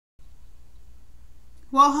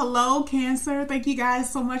Well, hello, Cancer. Thank you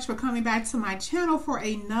guys so much for coming back to my channel for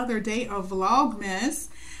another day of Vlogmas.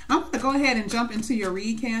 I'm going to go ahead and jump into your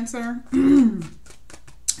read, Cancer.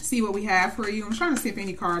 See what we have for you. I'm trying to see if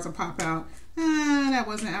any cards will pop out. That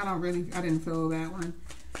wasn't, I didn't feel that one.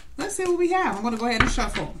 Let's see what we have. I'm going to go ahead and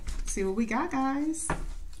shuffle. See what we got, guys.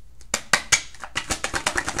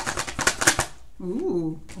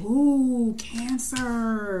 Ooh,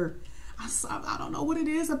 Cancer. I don't know what it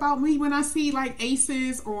is about me when I see like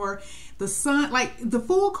aces or the sun. Like the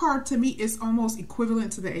Fool card to me is almost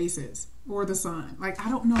equivalent to the aces or the sun. Like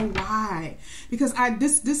I don't know why, because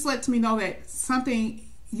this lets me know that something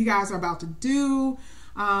you guys are about to do.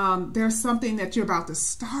 There's something that you're about to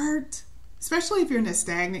start, especially if you're in a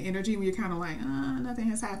stagnant energy where you're kind of like,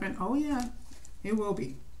 nothing has happened. Oh yeah, it will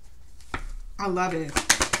be. I love it.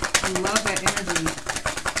 I love that energy.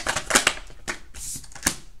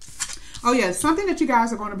 Oh yeah, something that you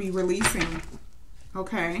guys are going to be releasing.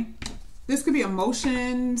 Okay. This could be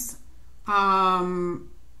emotions.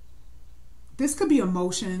 This could be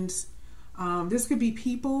emotions. This could be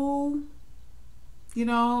people, you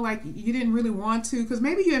know, like you didn't really want to, because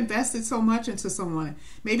maybe you invested so much into someone.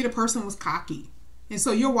 Maybe the person was cocky. And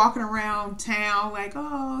so you're walking around town like,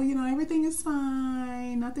 oh, you know, everything is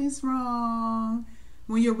fine. Nothing's wrong.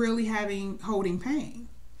 When you're really holding pain.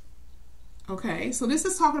 Okay, so this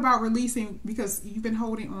is talking about releasing because you've been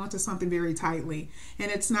holding on to something very tightly,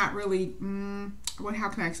 and it's not really, how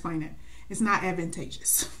can I explain it? It's not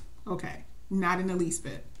advantageous. Okay, not in the least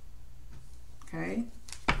bit. Okay.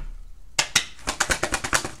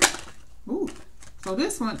 Ooh, so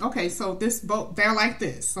this one, okay, so this both, they're like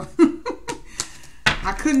this.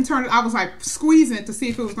 I couldn't turn it, I was like squeezing it to see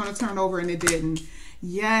if it was going to turn over, and it didn't.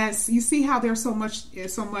 Yes, you see how there's so much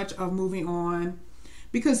of moving on.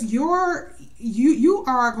 Because you are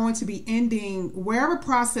going to be ending whatever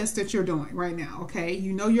process that you're doing right now, okay?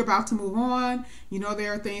 You know you're about to move on. You know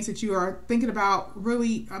there are things that you are thinking about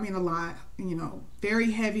really, I mean a lot, you know,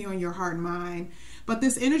 very heavy on your heart and mind. But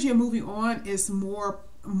this energy of moving on is more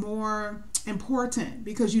important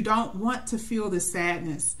because you don't want to feel this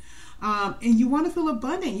sadness. And you want to feel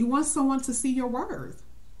abundant. You want someone to see your worth,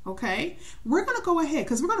 okay? We're going to go ahead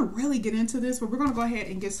because we're going to really get into this, but we're going to go ahead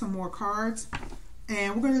and get some more cards.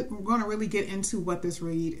 And we're going to really get into what this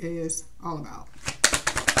read is all about.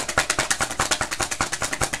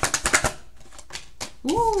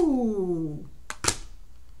 Ooh,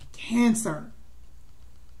 Cancer.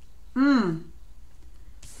 Ooh,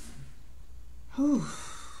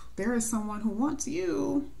 there is someone who wants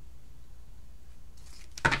you.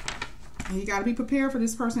 And you got to be prepared for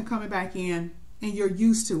this person coming back in. And you're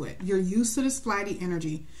used to it. You're used to this flighty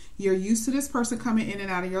energy. You're used to this person coming in and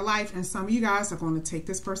out of your life. And some of you guys are going to take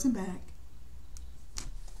this person back.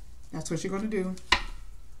 That's what you're going to do.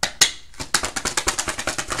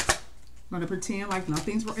 Going to pretend like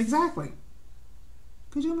nothing's wrong. Exactly.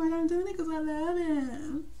 Because you're like, I'm doing it because I love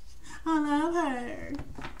him. I love her.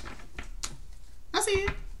 I see it.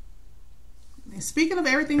 And speaking of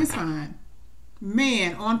everything is fine.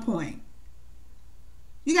 Man, on point.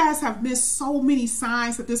 You guys have missed so many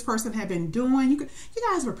signs that this person had been doing. You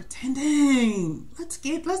guys were pretending. Let's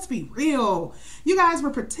be real. You guys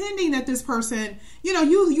were pretending that this person, you know,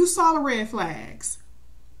 you saw the red flags.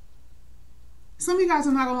 Some of you guys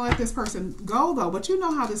are not going to let this person go though, but you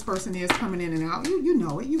know how this person is coming in and out. You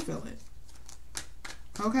know it. You feel it.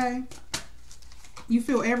 Okay? You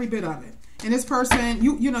feel every bit of it. And this person,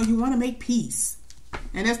 you know, you want to make peace.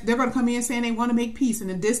 And they're going to come in saying they want to make peace, and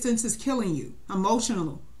the distance is killing you.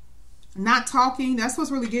 Emotional. Not talking. That's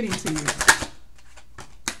what's really getting to you.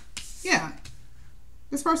 Yeah.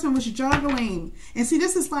 This person was juggling. And see,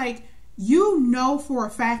 this is like, you know for a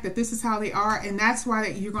fact that this is how they are, and that's why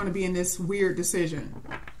you're going to be in this weird decision.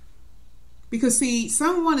 Because see,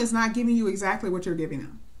 someone is not giving you exactly what you're giving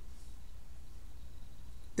them.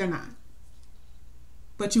 They're not.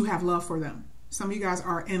 But you have love for them. Some of you guys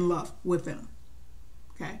are in love with them.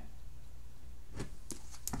 Okay.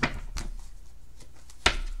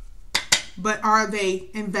 But are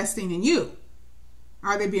they investing in you?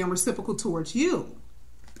 Are they being reciprocal towards you?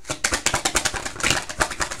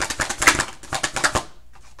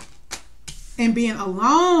 And being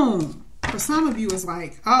alone for some of you is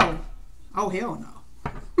like, oh hell no.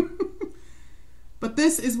 But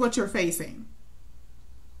this is what you're facing.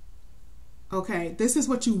 Okay, this is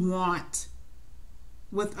what you want.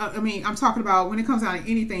 With, I mean, I'm talking about when it comes down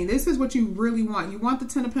to anything, this is what you really want. You want the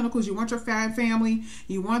Ten of Pentacles, you want your family,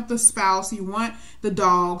 you want the spouse, you want the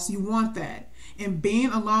dogs, you want that. And being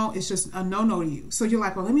alone is just a no-no to you. So you're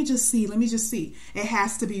like, well, let me just see. It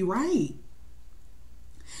has to be right.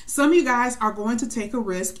 Some of you guys are going to take a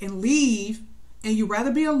risk and leave And you'd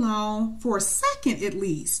rather be alone for a second at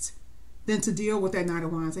least than to deal with that Knight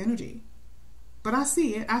of Wands energy. But I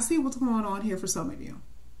see it. I see what's going on here for some of you.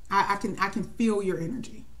 I can feel your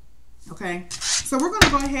energy. Okay. So we're going to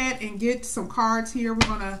go ahead and get some cards here. We're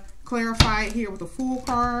going to clarify it here with a Fool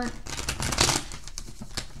card.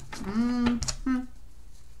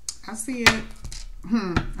 I see it.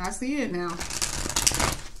 I see it now.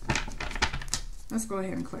 Let's go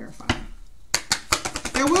ahead and clarify.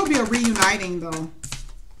 There will be a reuniting though.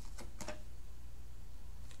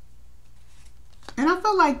 And I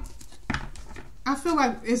feel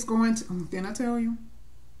like it's going to, didn't I tell you?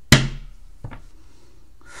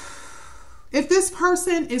 If this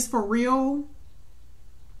person is for real,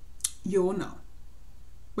 you'll know.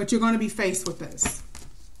 But you're going to be faced with this.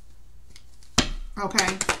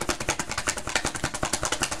 Okay?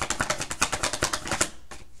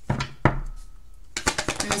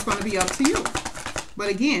 And it's going to be up to you. But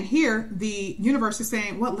again, here, the universe is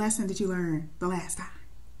saying, what lesson did you learn the last time?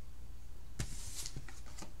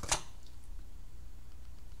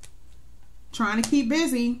 Trying to keep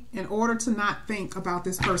busy in order to not think about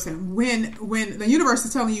this person. When the universe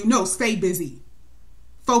is telling you, no, stay busy.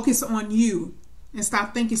 Focus on you and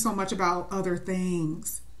stop thinking so much about other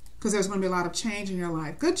things. Because there's going to be a lot of change in your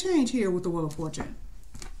life. Good change here with the Wheel of Fortune.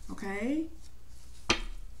 Okay?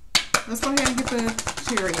 Let's go ahead and get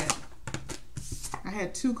the Chariot. I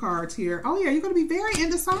had 2 cards here. Oh, yeah, you're going to be very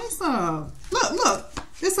indecisive. Look.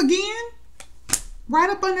 This again. Right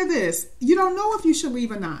up under this. You don't know if you should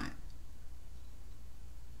leave or not.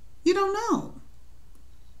 You don't know.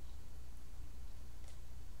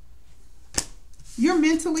 You're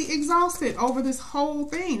mentally exhausted over this whole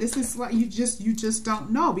thing. This is like you just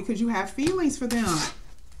don't know because you have feelings for them.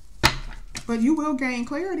 But you will gain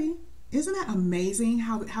clarity. Isn't that amazing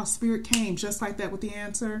how Spirit came just like that with the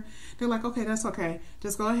answer? They're like, okay, that's okay.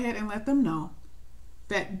 Just go ahead and let them know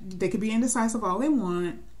that they could be indecisive all they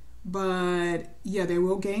want, but yeah, they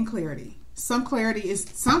will gain clarity. Some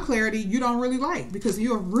clarity you don't really like because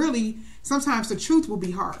you're really, sometimes the truth will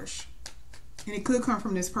be harsh. And it could come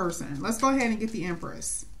from this person. Let's go ahead and get the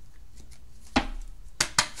Empress.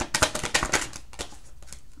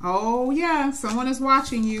 Oh yeah, someone is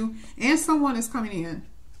watching you and someone is coming in.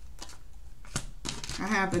 I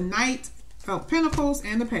have the Knight of Pentacles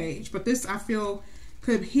and the Page. But this, I feel,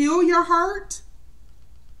 could heal your heart.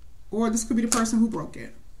 Or this could be the person who broke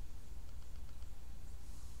it.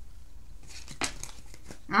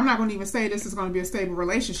 I'm not going to even say this is going to be a stable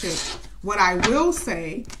relationship. What I will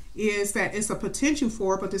say is that it's a potential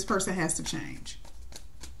for it, but this person has to change.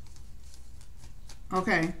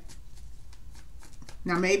 Okay.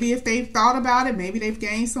 Now, maybe if they've thought about it, maybe they've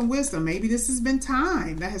gained some wisdom. Maybe this has been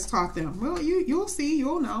time that has taught them. Well, you'll see.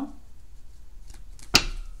 You'll know.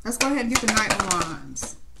 Let's go ahead and get the Knight of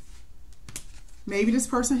Wands. Maybe this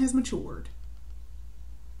person has matured.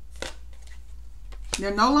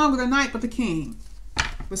 They're no longer the Knight, but the King.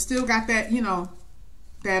 But still got that, you know,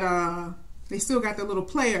 that they still got that little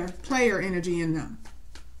player energy in them.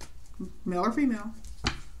 Male or female.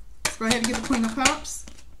 Let's go ahead and get the Queen of Cups.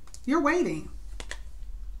 You're waiting.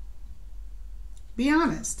 Be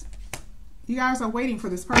honest. You guys are waiting for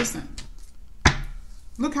this person.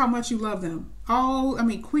 Look how much you love them. Oh, I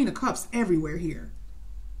mean, Queen of Cups everywhere here.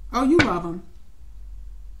 Oh, you love them.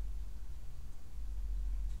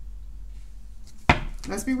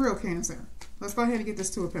 Let's be real, Cancer. Let's go ahead and get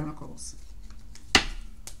this Two of Pentacles.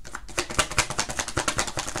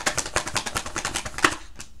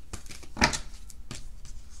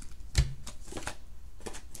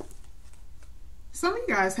 Some of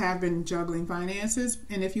you guys have been juggling finances,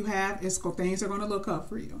 and if you have, things are going to look up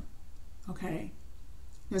for you. Okay,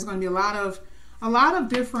 there's going to be a lot of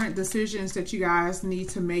different decisions that you guys need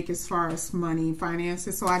to make as far as money,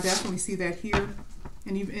 finances. So I definitely see that here,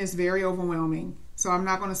 and it's very overwhelming. So I'm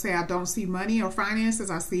not going to say I don't see money or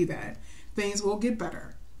finances. I see that things will get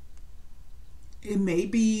better. It may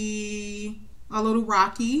be a little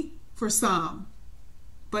rocky for some,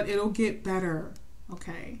 but it'll get better.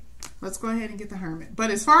 Okay. Let's go ahead and get the Hermit.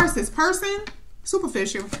 But as far as this person,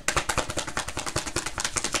 superficial.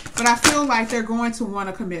 But I feel like they're going to want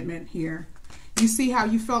a commitment here. You see how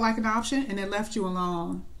you felt like an option and it left you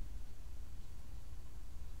alone.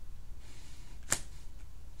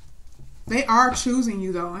 They are choosing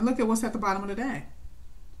you though. And look at what's at the bottom of the deck.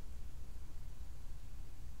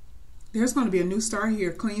 There's going to be a new start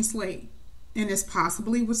here, clean slate. And it's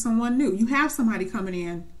possibly with someone new. You have somebody coming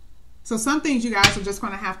in. So some things you guys are just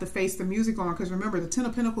going to have to face the music on, because remember, the Ten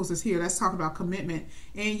of Pentacles is here. Let's talk about commitment.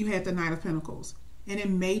 And you had the Knight of Pentacles. And it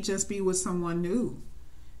may just be with someone new.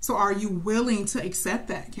 So are you willing to accept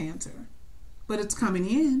that, Cancer? But it's coming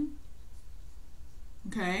in.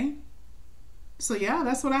 Okay. So yeah,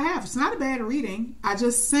 that's what I have. It's not a bad reading. I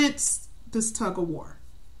just sense this tug of war.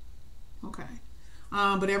 Okay.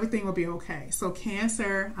 But everything will be okay. So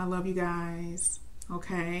Cancer, I love you guys.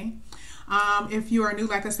 Okay. If you are new,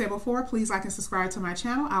 like I said before, please like and subscribe to my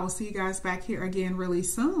channel. I will see you guys back here again really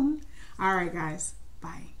soon. All right, guys.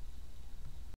 Bye.